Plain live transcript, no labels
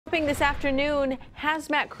This afternoon,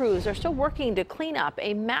 hazmat crews are still working to clean up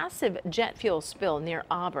a massive jet fuel spill near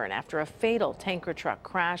Auburn after a fatal tanker truck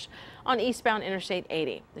crash on eastbound Interstate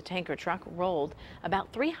 80. The tanker truck rolled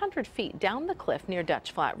about 300 feet down the cliff near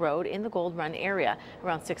Dutch Flat Road in the Gold Run area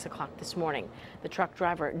around 6 o'clock this morning. The truck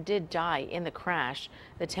driver did die in the crash.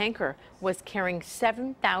 The tanker was carrying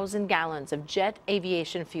 7,000 gallons of jet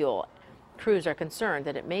aviation fuel. Crews are concerned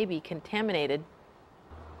that it may be contaminated.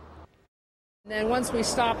 Then once we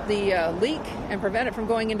stop the leak and prevent it from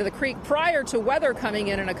going into the creek prior to weather coming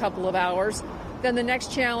in a couple of hours, then the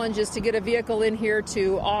next challenge is to get a vehicle in here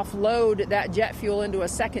to offload that jet fuel into a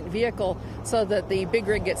second vehicle so that the big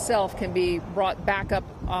rig itself can be brought back up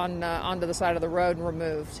onto the side of the road and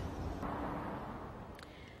removed.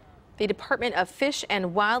 The Department of Fish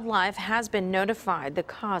and Wildlife has been notified. The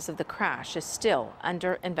cause of the crash is still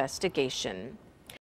under investigation.